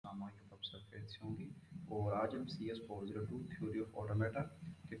खैरियत से होंगी। और आज हम CS402 थ्योरी ऑफ ऑटोमेटा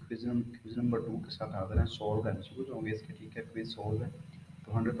के क्विज नंबर 2 के साथ हाजिर हैं। सॉल्व करने शुरू जो होंगे इसके, ठीक है। क्विज सॉल्व है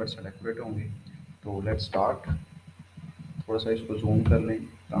तो 100% एक्यूरेट होंगे। तो लेट्स स्टार्ट। थोड़ा सा इसको जूम कर लें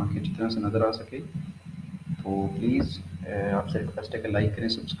ताकि अच्छी तरह से नज़र आ सके। तो प्लीज़ आपसे रिक्वेस्ट है कि लाइक करें,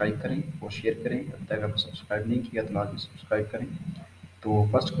 सब्सक्राइब करें और शेयर करें। अब तक आपने सब्सक्राइब नहीं किया तो लाजमी सब्सक्राइब करें। तो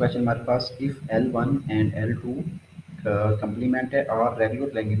फर्स्ट क्वेश्चन हमारे पास, if L1 and L2 complement है are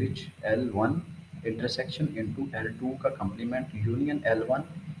regular language, L1 intersection into L2 का complement union L1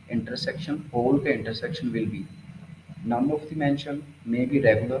 intersection whole का intersection will be num of the mention may be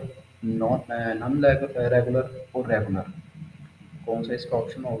regular, non regular और regular. कौन सा इसका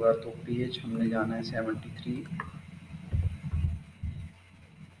option होगा? तो page हमने जाना है 73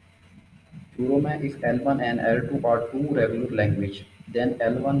 शुरू में। If L1 and L2 are two regular language, then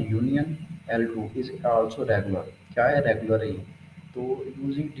L1 union L2 is also regular। क्या है रेगुलर है ये? तो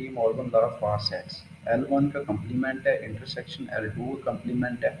using De Morgan law of far sets, L1 का कंप्लीमेंट है इंटरसेक्शन L2 का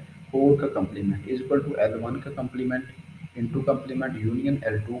कंप्लीमेंट है होल का complement is equal to L1 का complement into complement union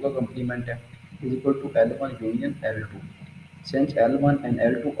L2 का कंप्लीमेंट है is equal to L1 union L2। Since L1 and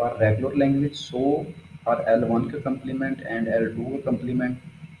L2 are regular language, so are L1 का complement and L2 का complement।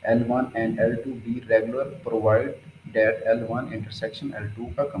 L1 and L2 be regular provided that L1 intersection L2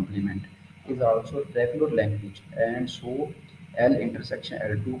 का complement is also regular language, and so L intersection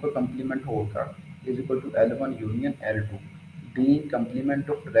L2 का complement होगा is equal to L1 union L2। Being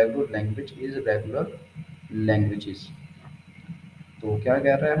complement of regular language is regular languages। तो क्या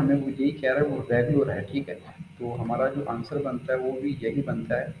कह रहा है हमें? वो यही कह रहा है वो रेगुलर है, ठीक है। तो हमारा जो आंसर बनता है वो भी यही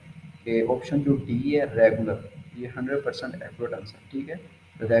बनता है कि ऑप्शन जो डी है रेगुलर, ये 100% एक्यूरेट आंसर, ठीक है।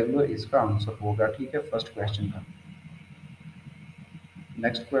 रेगुलर इसका आंसर होगा, ठीक है, फर्स्ट क्वेश्चन का।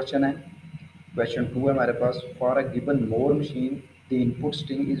 नेक्स्ट क्वेश्चन है, क्वेश्चन 2 है हमारे पास। For a given more machine the input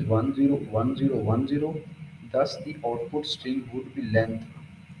string is 101010, thus the output string would be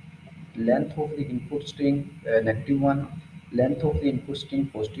length of the input string -1, length of the input string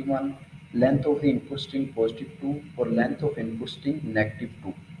 +1, length of the input string +2 और length of input string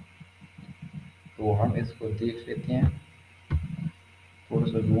 -2। तो हम इसको देख लेते हैं, थोड़ा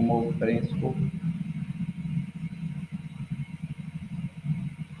सा zoom out करें इसको।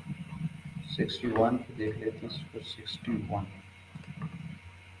 61 पे देख लेते हैं इसको। 61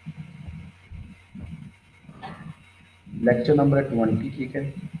 लेक्चर नंबर 20, ठीक है।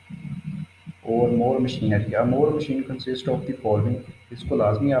 और मोर मशीनरी, अब मोर machine consist of the following, इसको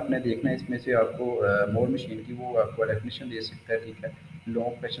लाजमी आपने देखना है। इसमें से आपको मोर मशीन की वो आपको डेफिनेशन दे सकता है, ठीक है।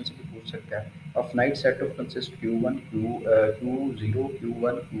 लॉन्ग क्वेश्चन से भी पूछ सकता है। A finite set of consist Q1 Q0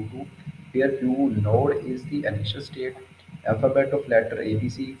 Q1 Q2 where Q node is the initial state, alphabet of letter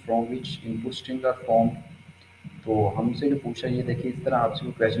ABC from which input strings are formed। तो हमसे जो पूछा, ये देखिए इस तरह आपसे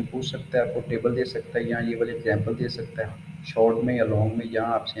वो क्वेश्चन पूछ सकता है, आपको टेबल दे सकता है, यहाँ ये वाले एग्जांपल दे सकता है शॉर्ट में या लॉन्ग में,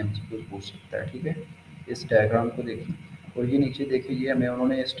 यहाँ आपसे एमसीक्यूज पूछ सकता है, ठीक है। इस डायग्राम को देखिए और ये नीचे देखिए, ये हमें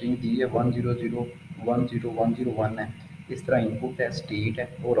उन्होंने स्ट्रिंग दी है 100 10 1001 है। इस तरह इनपुट है, स्टेट है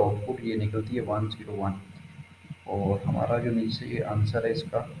और आउटपुट ये निकलती है 101। और हमारा जो नीचे ये आंसर है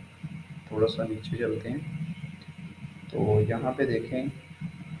इसका, थोड़ा सा नीचे चलते हैं तो यहाँ पे देखें,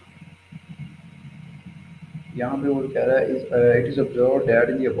 यहाँ पे वो कह रहा है it is observe that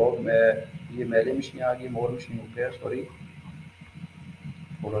in the above, ये मेरे मशीन आ गई, मोर मशीन हो गया, सॉरी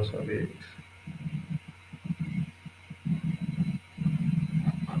थोड़ा सा wait.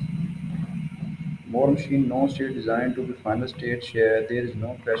 More machine, no state designed to be final state share. There is no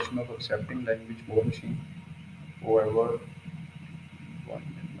question of accepting language more machine. However, one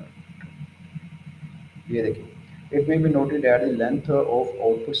minute. ये देखिए, it may be noted that the length of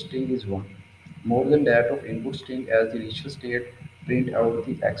output string is 1, more than that of input string, as the initial state print out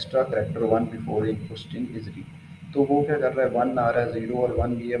the extra character 1 before the input string is read। तो वो क्या कर रहा है, 1 आ रहा है, 0 और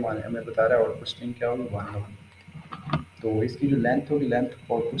 1 भी है, हमें बता रहा है आउटपुट स्ट्रिंग क्या होगी, 1 होगी। तो इसकी जो लेंथ होगी, लेंथ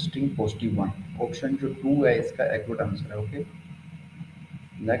आउटपुट स्ट्रिंग +1। ऑप्शन जो 2 है इसका एक्यूरेट आंसर है, okay.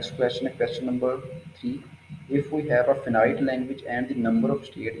 Next question is question number 3. If we have a finite language and the number of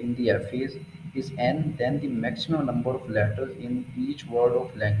states in the phrase is n, then the maximum number of letters in each word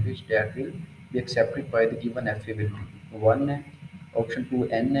of language that will be accepted by the given FA will be 1 है, option 2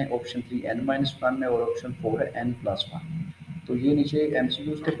 n है, option 3 n-1 है और option 4 है n+1। तो ये नीचे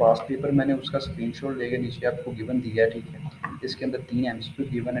MCQ के पास paper मैंने उसका स्क्रीनशॉट लेके नीचे आपको गिवन दिया है, ठीक है। इसके अंदर 3 MCQ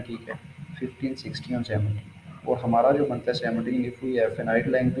गिवन है, ठीक है, 15, 16 और 17। और हमारा जो बनता है 17, if we have finite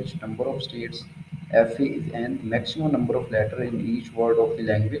language, number of states, FA is an, maximum number of letter in each word of the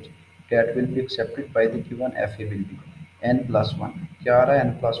language that will be accepted by the given FA will be n+1। क्या आ रहा है,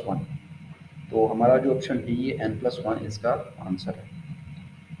 n+1। तो हमारा जो option D है n+1 इसका answer है,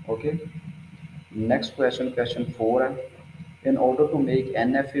 okay. Next question, question 4 है. In order to make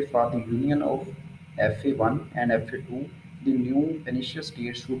NFA for the union of FA1 and FA2, the new initial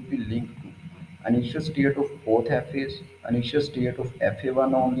state should be linked to initial state of both FAs, initial state of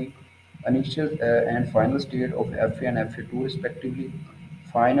FA1 only, initial and final state of FA and FA2 respectively,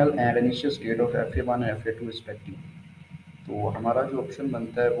 final and initial state of FA1 and FA2 respectively. तो हमारा जो option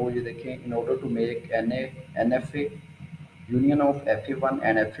बनता है वो ये देखें, in order to make NFA union of FA1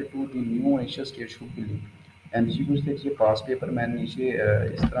 and FA2 the new initial state should be linked. MCQ देखिए पास paper मैं नीचे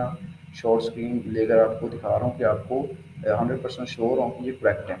इस तरह शॉर्ट स्क्रीन लेकर आपको दिखा रहा हूँ कि आपको 100% श्योर हो कि ये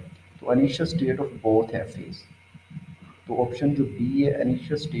करेक्ट है. तो initial state of both FAs, तो ऑप्शन जो बी है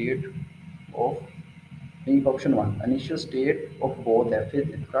इनिशियल स्टेट ऑफ, नहीं option one initial state of both FAs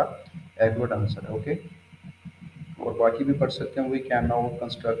इसका एक्यूरेट आंसर है. ओके, और बाकी भी पढ़ सकते हैं. We can now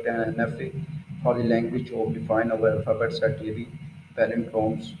construct N NFA for the language of define our alphabet set, ये भी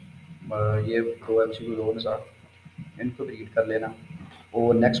पैलिंड्रोम्स, ये दो MCQ दो साथ इनको रीड कर लेना.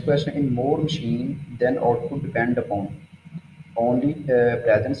 और next question, in more machine then output depend upon only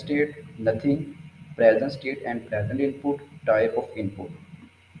present state, nothing, present state and present input, type of input.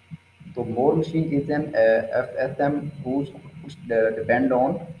 So more machine is an FSM whose depend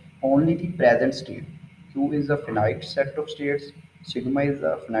on only the present state. Q is a finite set of states. Sigma is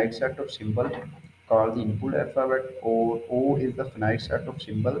a finite set of symbol called the input alphabet. Or O is the finite set of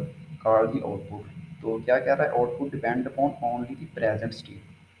symbol called the output. तो क्या कह रहा है, output depend upon only the present state.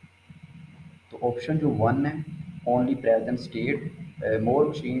 तो option जो one है only present state, more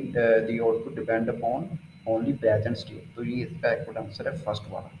machine the output depend upon only present state. तो ये इसका एक्यूरेट आंसर है फर्स्ट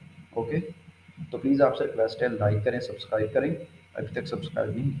वाला. ओके, तो प्लीज़ आपसे रिक्वेस्ट है लाइक करें, सब्सक्राइब करें. अभी तक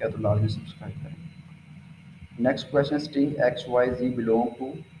सब्सक्राइब नहीं किया तो लाजमी सब्सक्राइब करें. Next question, string x Y ji belong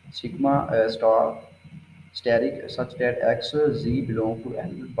to sigma star static such that x z belong to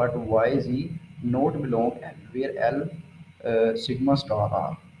L but y z not belong to L, where L sigma star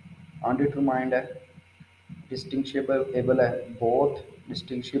r. Undetermined है, डिस्टिंक्शेबल है, both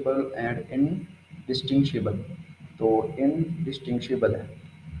डिस्टिंक्शेबल and इनडिस्टिंक्शेबल. तो इनडिस्टिंक्शेबल है.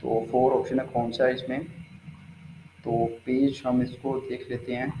 तो four option है कौन सा है इसमें. तो पेज हम इसको देख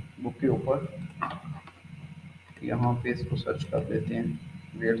लेते हैं बुक के ऊपर, यहाँ पे इसको सर्च कर लेते हैं.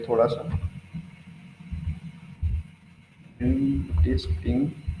 वेट थोड़ा सा.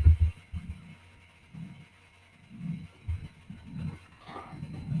 इनडिस्टिंक्शेबल,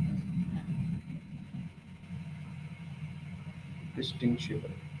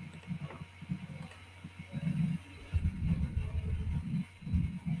 डिस्टिंक्शेबल.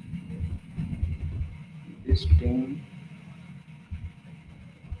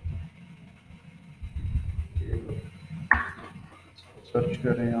 सर्च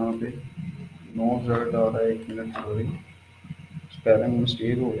करें यहाँ पे, नो रिजल्ट आ रहा है. 1 मिनट, सॉरी स्पेलिंग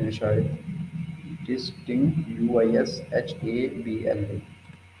मिस्टेक हो गए शायद. DISHABL.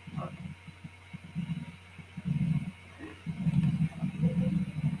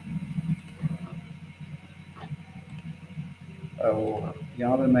 वो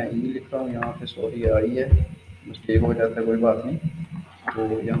यहाँ पे मैं ई लिख रहा हूँ, यहाँ पे सॉरी आई है, मिस्टेक हो जाता है, कोई बात नहीं.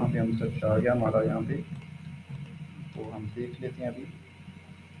 तो यहाँ पे हम सर्च आ गया हमारा यहाँ पे. तो हम देख लेते हैं अभी,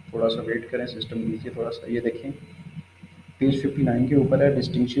 थोड़ा सा वेट करें, सिस्टम लीजिए थोड़ा सा. ये देखें पेज 59 के ऊपर है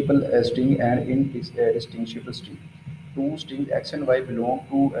डिस्टिंक्शेबल string and in डिस्टिंक्शेबल string. To string x and Y belong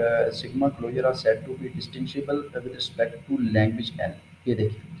to sigma closure are said to be डिस्टिंक्शेबल with respect to language L. ये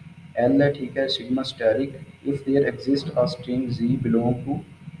देखिए एल है, ठीक है, sigma static if there exist a string ji belong to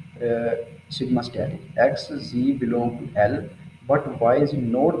sigma static, x z belong to L but y z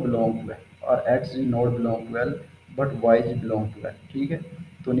not belong to L, और x z not belong to L but y z belong to L. ठीक है.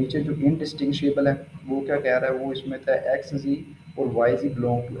 तो नीचे जो इनडिस्टिंक्शेबल है वो क्या कह रहा है, वो इसमें था एक्स जी और Y ji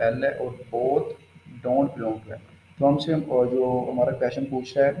belong to L है और both don't belong to L. तो हमसे और जो हमारा क्वेश्चन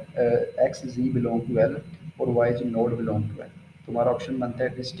पूछ रहा है x ji belong to L और Y ji not belong to L, तो हमारा ऑप्शन बनता है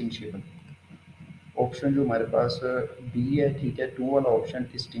डिस्टिंक्शेबल. ऑप्शन जो हमारे पास बी है, ठीक है, टू वाला ऑप्शन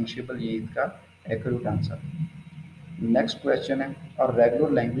डिस्टिंक्शेबल, ये इसका एक्यूरेट आंसर. नेक्स्ट क्वेश्चन है, और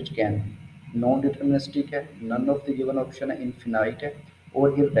regular language can be non deterministic है, none of the given option है, इनफिनाइट है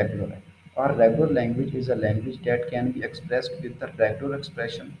और इरेगुलर है. और regular language is a language that can be expressed with the regular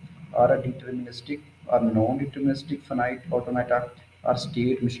expression और अ डिटर्मिनिस्टिक और non deterministic finite automata or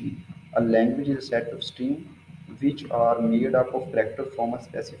state machine. A language is a set of strings which are made up of character from a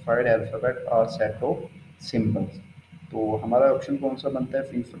specified alphabet or set of symbols. तो हमारा option कौन सा बनता है,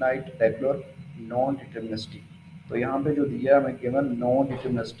 infinite, regular, non deterministic. तो यहाँ पे जो दिया है हमें केवल नॉन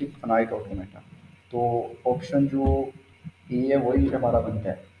डिटर्मिनिस्टिक फाइनाइट ऑटोमेटा. तो ऑप्शन जो ए है वही हमारा बनता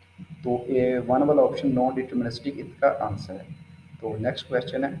है. तो ए वन वाला ऑप्शन नॉन डिटर्मिनिस्टिक इसका आंसर है. तो नेक्स्ट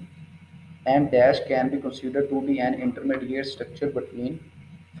क्वेश्चन है, and dash can be considered to be an intermediate structure between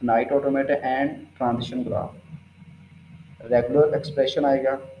finite automata and transition graph. Regular expression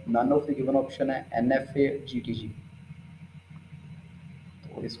आएगा, none of the given option है N F A G T G.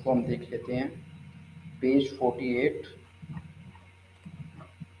 तो इसको हम देख लेते हैं page 48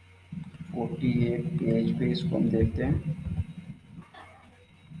 page पे इसको हम देखते हैं।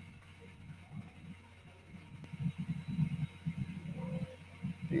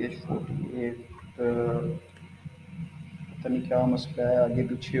 पेज 48 पता नहीं क्या मसला है, आगे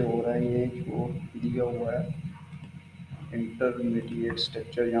पीछे हो रहा है ये जो दिया हुआ है इंटरमीडिएट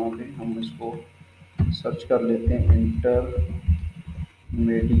स्ट्रक्चर। यहाँ पे हम इसको सर्च कर लेते हैं इंटरमीडिएट।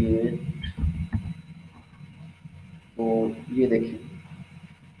 तो ये देखिए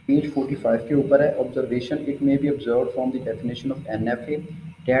पेज 45 के ऊपर है observation it may be observe from the definition of N F A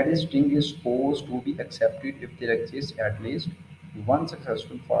that is string is suppose to be accepted if there exist at least one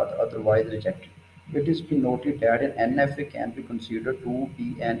successful path, otherwise rejected. It is to noted that an NFA can be considered to be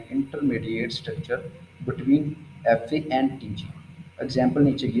an intermediate structure between FA and TG. Example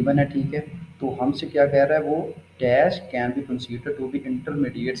नीचे given है, ठीक है। तो हमसे क्या कह रहा है वो, dash can be consider to be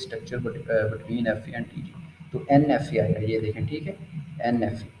intermediate structure between F and T G. तो एन एफ ए आएगा, ये देखें, ठीक है, एन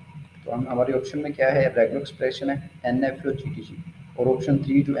एफ ए। तो हम हमारे ऑप्शन में क्या है, रेगुलर एक्सप्रेशन है एन एफ ए और जी टी जी, और ऑप्शन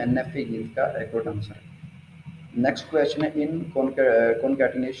 3 जो एन एफ ए ये इसका रेगुलर आंसर है। Next question in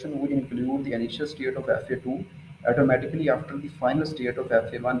concatenation we include the initial state of FA2 automatically after the final state of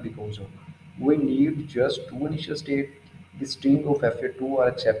FA1 because of we need just two initial state. The string of FA2 are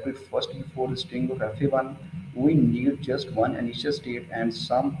accepted first before the string of FA1. We need just one initial state and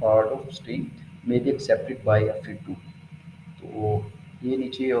some part of string may be accepted by FA2. तो ये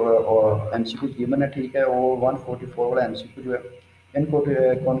नीचे और M C Q given है, ठीक है। और 144 वाला M C Q जो है, इन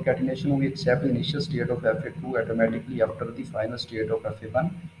concatenation we accept the initial state of fa2 automatically after the final state of fa1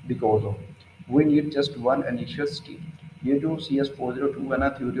 because of we need just one initial state। ये जो CS402 है ना,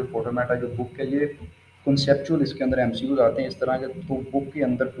 थ्योरी ऑफ ऑटोमेटा जो बुक है, ये conceptual इसके अंदर एमसीक्यूज आते हैं इस तरह के। तो बुक के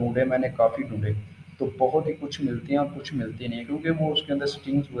अंदर ढूंढे मैंने, काफ़ी ढूंढे, तो बहुत ही कुछ मिलते हैं और कुछ मिलते नहीं हैं, क्योंकि वो उसके अंदर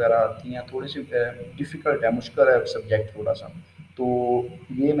स्ट्रिंग्स वगैरह आती हैं, थोड़ी सी डिफ़िकल्ट है, मुश्किल है सब्जेक्ट थोड़ा सा। तो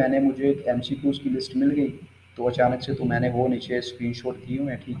ये मैंने, मुझे एक एमसीक्यूज की लिस्ट मिल गई, तो अचानक से तो मैंने वो नीचे स्क्रीनशॉट किए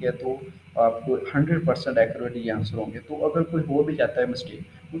हुए हैं, ठीक है। तो आपको 100% एक्यूरेट ये आंसर होंगे। तो अगर कोई हो भी जाता है मिस्टेक,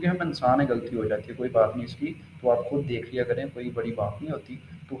 क्योंकि हम इंसान है, गलती हो जाती है, कोई बात नहीं इसकी, तो आप खुद देख लिया करें, कोई बड़ी बात नहीं होती।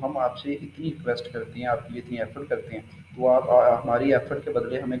 तो हम आपसे इतनी रिक्वेस्ट करते हैं, आपकी इतनी एफर्ट करते हैं, तो आप हमारी एफर्ट के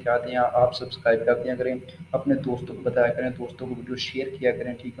बदले हमें क्या दें, आप सब्सक्राइब कर दिया करें, अपने दोस्तों को बताया करें, दोस्तों को वीडियो शेयर किया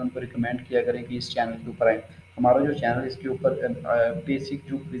करें, ठीक है, उनको रिकमेंड किया करें कि इस चैनल के ऊपर आए। हमारा जो चैनल, इसके ऊपर बेसिक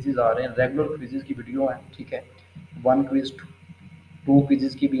जो क्विजेज आ रहे हैं, रेगुलर क्विजेज की वीडियो हैं, ठीक है। 1 क्विज, 2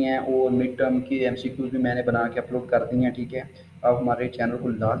 क्विजेज की भी हैं, और मिड टर्म की एमसीक्यूज भी मैंने बना के अपलोड कर दी हैं, ठीक है। आप हमारे चैनल को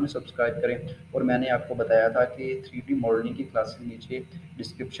लाजमी सब्सक्राइब करें। और मैंने आपको बताया था कि 3D मॉडलिंग की क्लासेस नीचे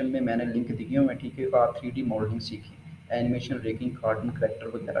डिस्क्रिप्शन में मैंने लिंक दिए हुए हैं, ठीक है। आप 3D मॉडलिंग सीखें, एनिमेशन, रेकिंग, कार्टून करेक्टर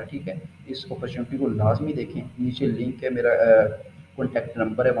वगैरह, ठीक है। इस अपॉर्चुनिटी को लाजमी देखें, नीचे लिंक है, मेरा कॉन्टैक्ट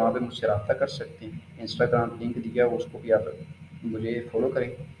नंबर है, वहाँ पे मुझसे रब्ता कर सकते हैं। इंस्टाग्राम लिंक दिया है, उसको भी आप मुझे फॉलो करें।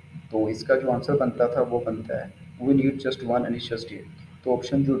 तो इसका जो आंसर बनता था वो बनता है we need just one initial state. तो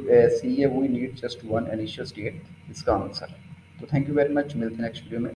ऑप्शन जो सी है, we need just one initial state इसका आंसर है। तो थैंक यू वेरी मच, मिलते हैं नेक्स्ट वीडियो में।